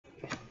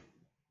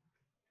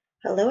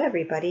Hello,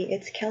 everybody.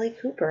 It's Kelly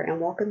Cooper,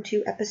 and welcome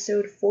to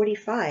episode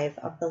 45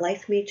 of the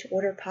Life Made to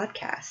Order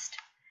podcast.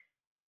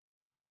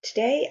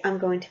 Today, I'm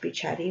going to be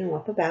chatting you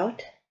up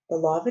about the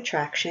law of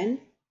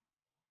attraction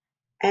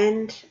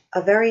and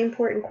a very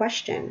important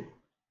question.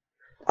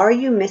 Are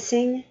you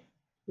missing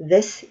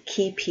this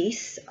key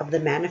piece of the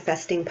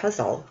manifesting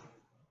puzzle?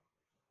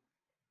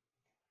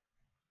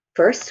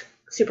 First,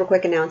 super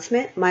quick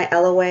announcement. My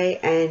LOA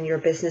and Your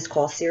Business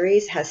Call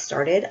series has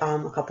started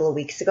a couple of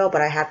weeks ago,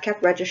 but I have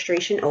kept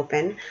registration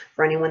open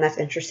for anyone that's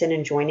interested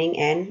in joining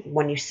in.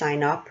 When you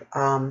sign up,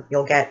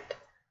 you'll get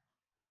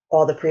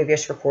all the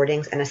previous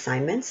recordings and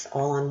assignments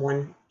all on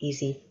one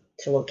easy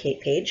to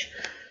locate page.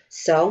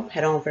 So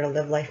head on over to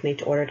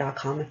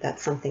livelifemade2order.com if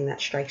that's something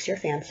that strikes your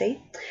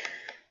fancy.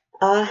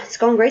 It's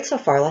going great so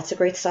far. Lots of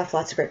great stuff,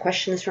 lots of great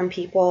questions from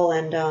people,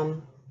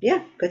 and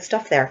yeah, good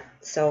stuff there.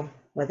 So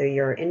whether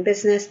you're in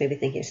business, maybe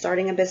thinking of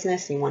starting a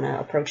business, and you want to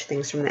approach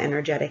things from the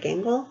energetic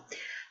angle,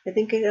 I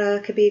think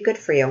it could be good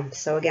for you.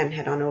 So again,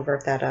 head on over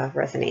if that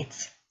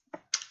resonates.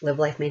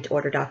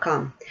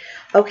 livelifemade2order.com.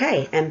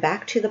 Okay, and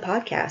back to the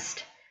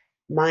podcast.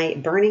 My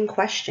burning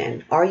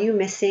question: are you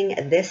missing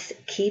this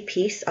key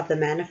piece of the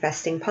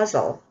manifesting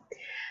puzzle?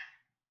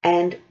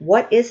 And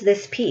what is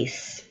this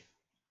piece?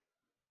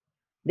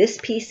 This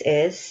piece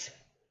is,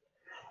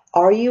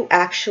 are you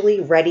actually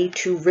ready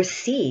to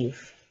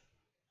receive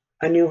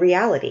a new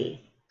reality?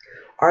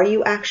 Are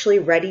you actually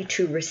ready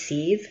to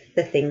receive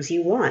the things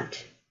you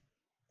want?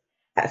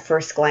 At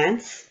first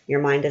glance,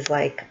 your mind is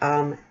like,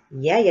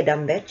 yeah, you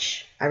dumb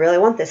bitch. I really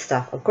want this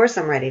stuff. Of course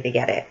I'm ready to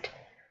get it.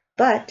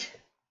 But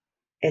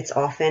it's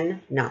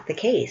often not the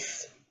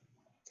case.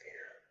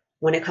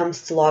 When it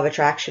comes to law of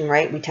attraction,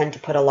 right, we tend to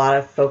put a lot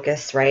of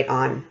focus, right,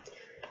 on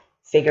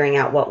figuring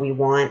out what we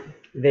want,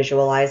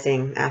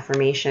 visualizing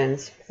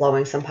affirmations,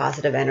 flowing some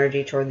positive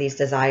energy toward these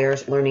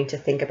desires, learning to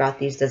think about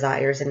these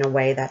desires in a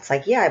way that's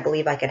like, yeah, I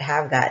believe I could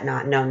have that,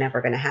 not, no, never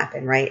going to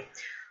happen, right?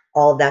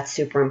 All of that's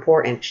super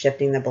important.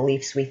 Shifting the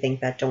beliefs we think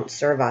that don't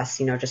serve us,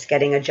 just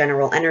getting a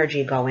general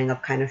energy going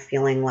of kind of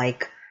feeling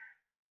like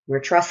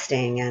we're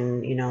trusting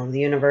and, the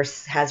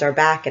universe has our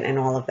back and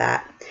all of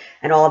that.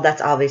 And all of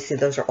that's obviously,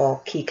 those are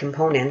all key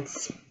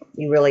components.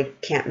 You really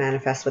can't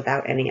manifest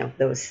without any of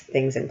those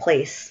things in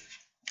place.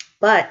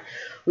 But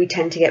we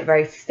tend to get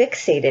very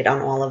fixated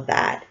on all of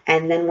that.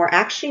 And then we're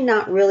actually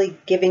not really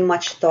giving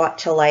much thought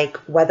to like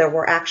whether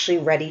we're actually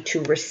ready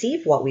to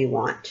receive what we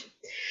want.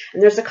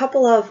 And there's a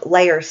couple of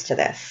layers to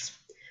this.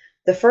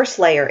 The first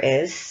layer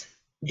is,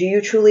 do you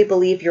truly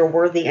believe you're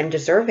worthy and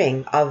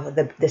deserving of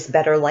this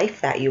better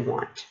life that you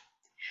want?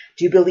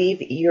 Do you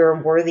believe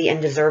you're worthy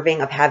and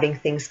deserving of having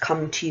things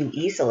come to you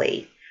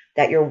easily?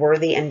 That you're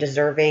worthy and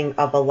deserving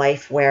of a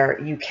life where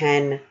you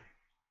can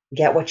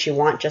get what you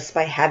want just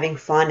by having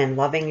fun and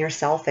loving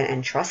yourself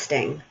and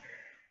trusting.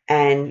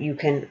 And you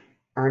can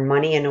earn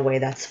money in a way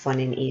that's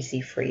fun and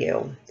easy for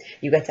you.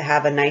 You get to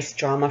have a nice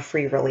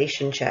drama-free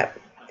relationship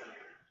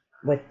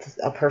with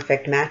a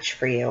perfect match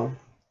for you.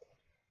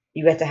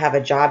 You get to have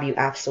a job you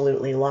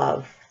absolutely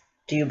love.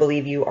 Do you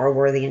believe you are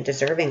worthy and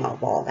deserving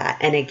of all that?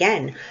 And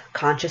again,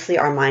 consciously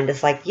our mind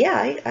is like, yeah,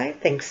 I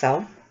think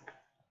so.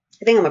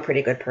 I think I'm a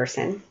pretty good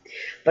person.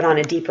 But on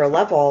a deeper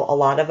level, a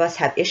lot of us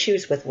have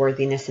issues with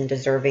worthiness and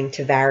deserving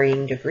to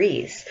varying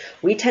degrees.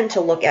 We tend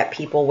to look at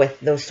people with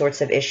those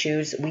sorts of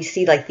issues. We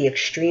see like the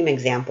extreme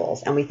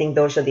examples and we think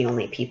those are the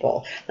only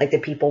people, like the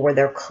people where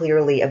they're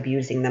clearly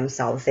abusing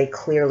themselves. They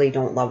clearly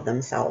don't love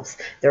themselves.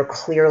 They're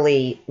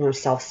clearly,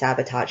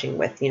 self-sabotaging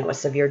with, a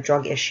severe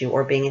drug issue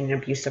or being in an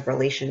abusive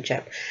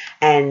relationship.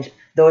 And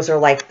those are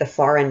like the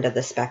far end of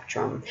the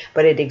spectrum,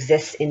 but it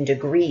exists in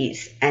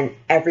degrees and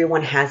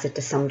everyone has it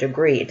to some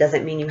degree. It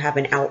doesn't mean you have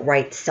an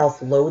outright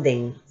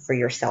self-loathing for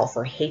yourself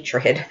or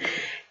hatred.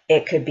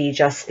 It could be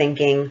just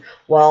thinking,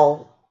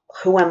 well,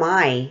 who am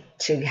I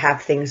to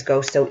have things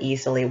go so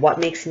easily? What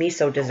makes me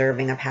so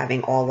deserving of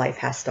having all life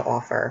has to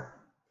offer?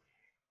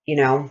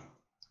 And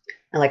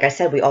like I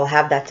said, we all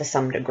have that to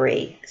some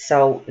degree.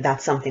 So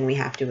that's something we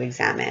have to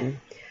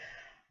examine.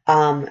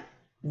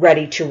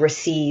 Ready to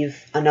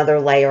receive, another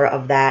layer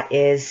of that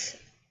is,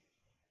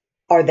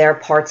 are there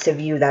parts of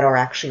you that are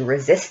actually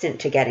resistant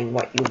to getting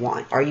what you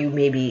want? Are you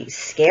maybe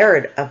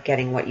scared of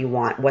getting what you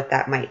want?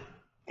 The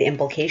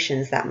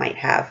implications that might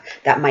have,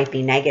 that might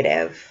be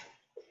negative.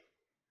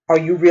 Are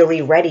you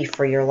really ready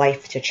for your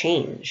life to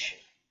change?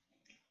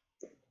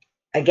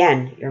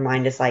 Again, your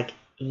mind is like,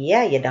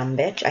 yeah, you dumb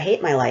bitch, I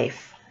hate my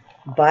life.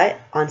 But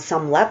on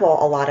some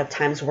level, a lot of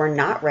times we're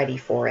not ready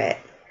for it.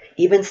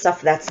 Even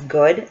stuff that's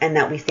good and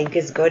that we think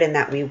is good and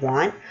that we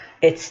want,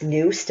 it's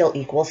new still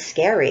equals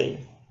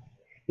scary.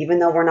 Even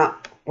though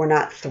we're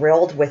not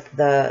thrilled with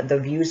the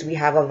views we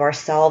have of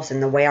ourselves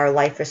and the way our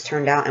life has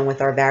turned out and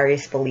with our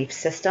various belief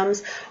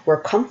systems,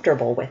 we're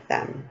comfortable with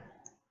them.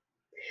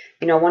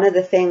 One of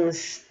the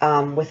things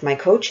with my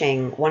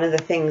coaching, one of the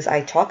things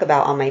I talk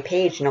about on my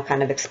page,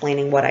 kind of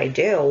explaining what I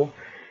do,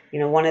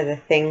 one of the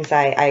things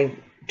I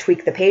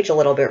tweak the page a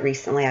little bit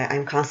recently.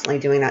 I'm constantly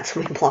doing that to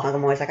my blog.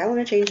 I'm always like, I want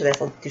to change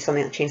this. I'll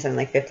change something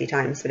like 50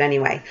 times. But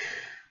anyway,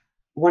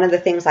 one of the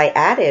things I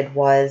added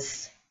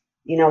was,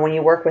 when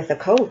you work with a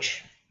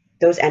coach,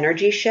 those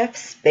energy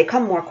shifts, they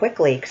come more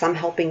quickly because I'm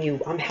helping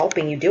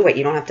you do it.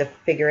 You don't have to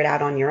figure it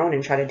out on your own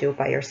and try to do it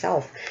by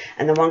yourself.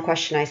 And the one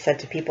question I said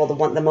to people,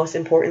 the most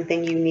important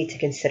thing you need to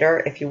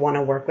consider if you want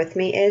to work with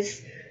me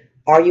is,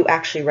 are you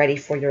actually ready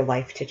for your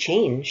life to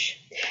change?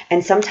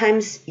 And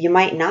sometimes you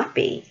might not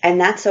be, and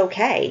that's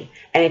okay.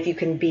 And if you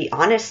can be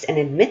honest and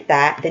admit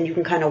that, then you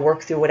can kind of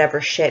work through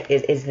whatever shit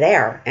is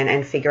there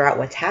and figure out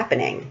what's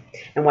happening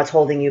and what's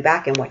holding you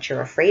back and what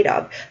you're afraid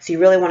of. So you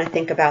really want to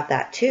think about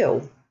that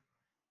too.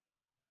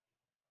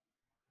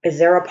 Is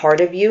there a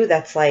part of you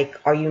that's like,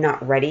 are you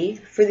not ready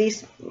for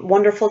these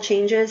wonderful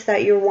changes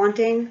that you're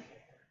wanting?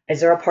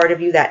 Is there a part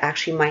of you that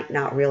actually might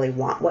not really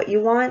want what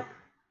you want?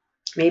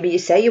 Maybe you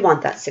say you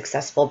want that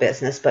successful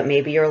business, but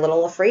maybe you're a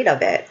little afraid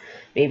of it.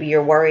 Maybe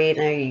you're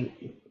worried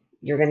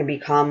you're going to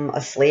become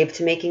a slave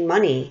to making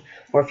money.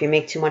 Or if you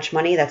make too much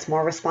money, that's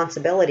more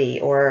responsibility.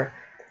 Or,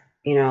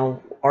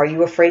 are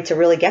you afraid to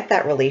really get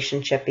that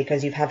relationship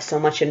because you have so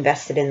much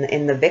invested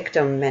in the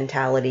victim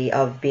mentality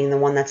of being the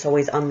one that's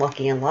always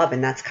unlucky in love,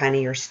 and that's kind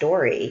of your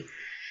story.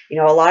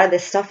 A lot of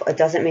this stuff, it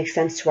doesn't make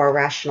sense to our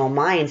rational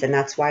minds, and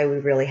that's why we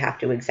really have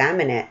to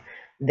examine it.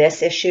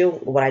 This issue,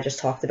 what I just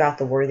talked about,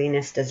 the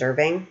worthiness,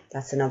 deserving,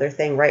 that's another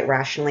thing, right?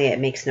 Rationally, it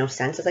makes no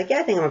sense. It's like,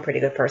 yeah, I think I'm a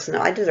pretty good person.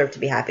 I deserve to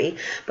be happy.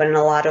 But in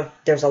a lot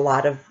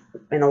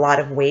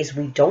of ways,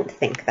 we don't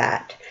think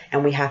that.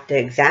 And we have to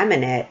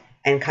examine it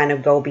and kind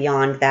of go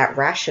beyond that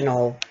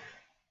rational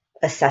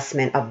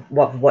assessment of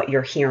what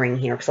you're hearing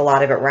here. Because a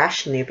lot of it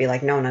rationally, you'd be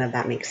like, no, none of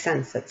that makes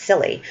sense. That's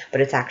silly.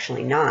 But it's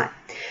actually not.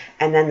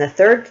 And then the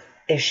third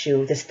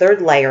issue, this third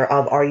layer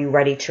of are you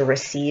ready to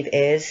receive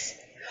is,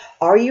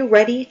 are you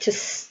ready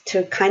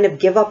to kind of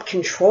give up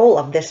control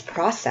of this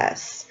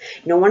process?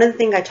 One of the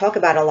things I talk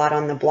about a lot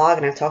on the blog,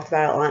 and I've talked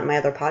about it a lot in my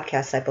other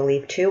podcasts, I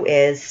believe too,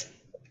 is,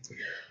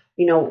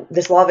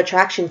 this law of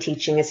attraction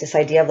teaching is this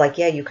idea of like,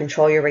 yeah, you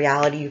control your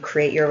reality, you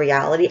create your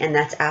reality, and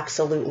that's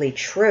absolutely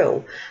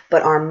true.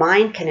 But our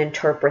mind can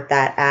interpret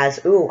that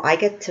as, ooh, I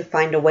get to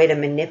find a way to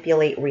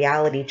manipulate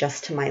reality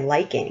just to my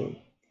liking.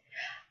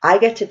 I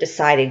get to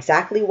decide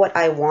exactly what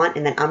I want,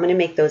 and then I'm going to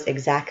make those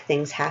exact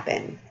things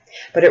happen.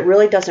 But it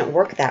really doesn't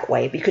work that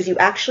way because you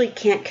actually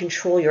can't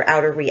control your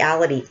outer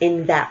reality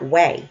in that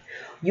way.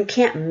 You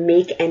can't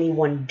make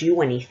anyone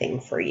do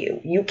anything for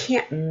you. You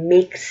can't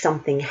make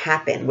something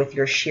happen with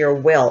your sheer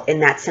will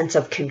in that sense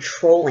of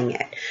controlling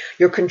it.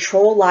 Your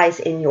control lies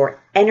in your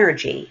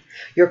energy.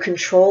 Your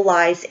control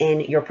lies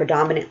in your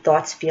predominant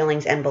thoughts,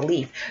 feelings, and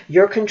belief.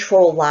 Your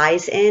control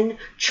lies in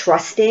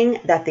trusting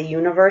that the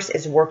universe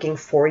is working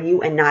for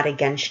you and not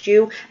against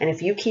you. And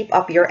if you keep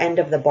up your end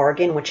of the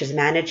bargain, which is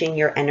managing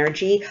your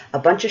energy, a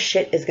bunch of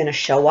shit is going to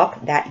show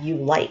up that you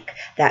like,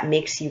 that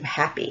makes you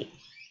happy.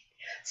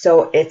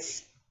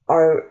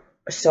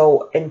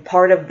 And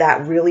part of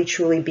that really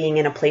truly being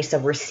in a place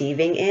of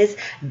receiving is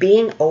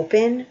being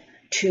open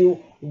to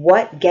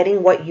what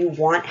getting what you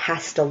want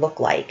has to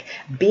look like.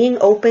 Being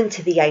open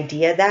to the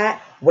idea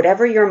that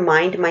whatever your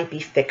mind might be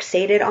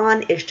fixated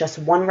on is just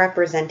one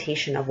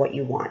representation of what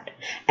you want.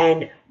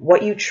 And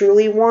what you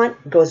truly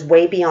want goes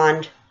way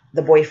beyond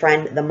the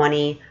boyfriend, the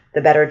money,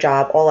 the better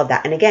job, all of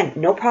that. And again,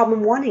 no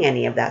problem wanting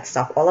any of that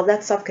stuff. All of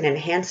that stuff can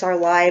enhance our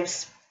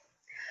lives.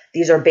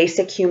 These are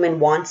basic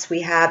human wants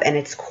we have, and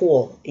it's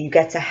cool. You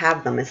get to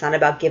have them. It's not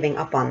about giving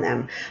up on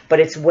them, but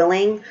it's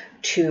willing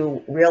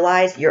to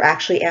realize you're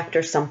actually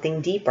after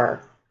something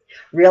deeper.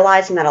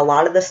 Realizing that a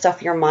lot of the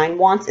stuff your mind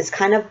wants is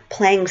kind of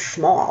playing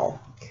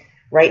small.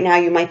 Right now,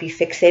 you might be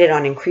fixated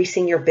on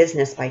increasing your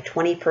business by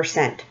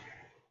 20%.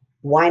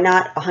 Why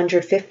not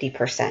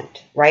 150%,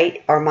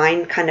 right? Our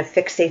mind kind of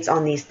fixates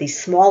on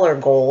these smaller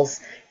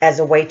goals as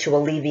a way to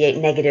alleviate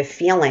negative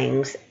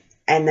feelings.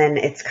 And then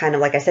it's kind of,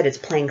 like I said, it's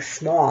playing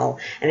small,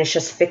 and it's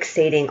just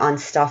fixating on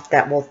stuff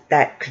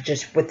that could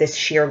just, with this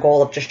sheer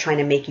goal of just trying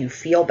to make you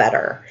feel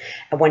better.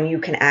 And when you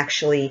can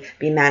actually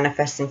be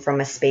manifesting from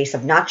a space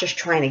of not just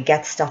trying to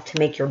get stuff to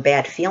make your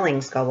bad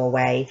feelings go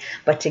away,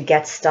 but to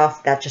get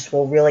stuff that just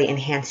will really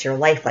enhance your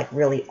life, like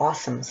really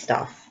awesome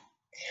stuff.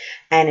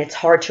 And it's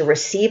hard to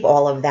receive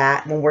all of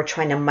that when we're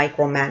trying to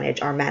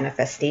micromanage our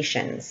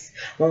manifestations,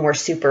 when we're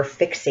super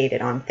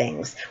fixated on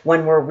things,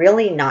 when we're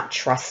really not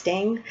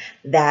trusting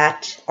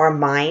that our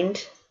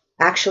mind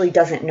actually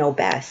doesn't know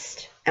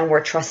best. And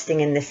we're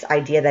trusting in this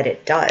idea that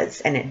it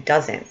does, and it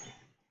doesn't.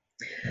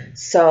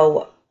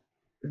 So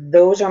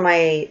those are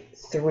my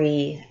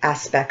 3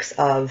 aspects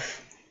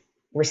of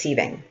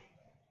receiving.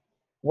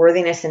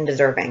 Worthiness and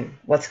deserving.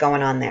 What's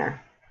going on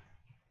there?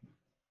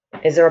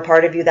 Is there a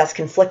part of you that's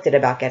conflicted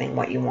about getting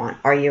what you want?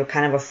 Are you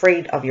kind of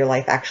afraid of your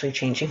life actually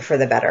changing for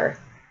the better?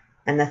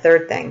 And the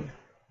third thing,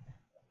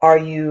 are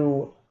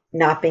you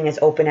not being as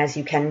open as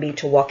you can be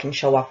to what can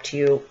show up to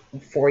you,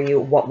 for you,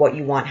 what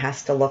you want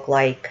has to look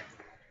like?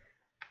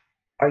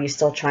 Are you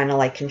still trying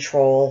to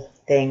control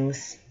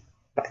things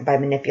by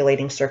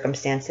manipulating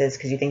circumstances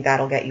because you think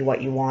that'll get you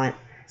what you want?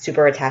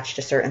 Super attached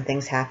to certain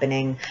things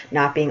happening,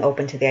 not being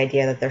open to the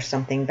idea that there's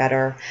something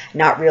better,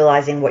 not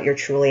realizing what you're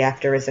truly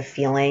after is a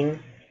feeling,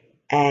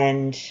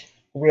 and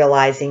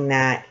realizing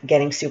that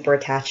getting super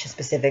attached to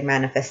specific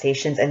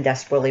manifestations and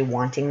desperately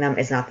wanting them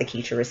is not the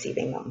key to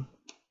receiving them.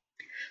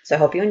 So I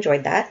hope you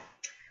enjoyed that.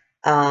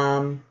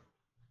 Have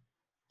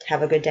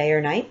a good day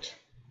or night.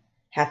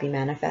 Happy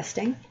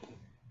manifesting.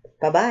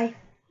 Bye-bye.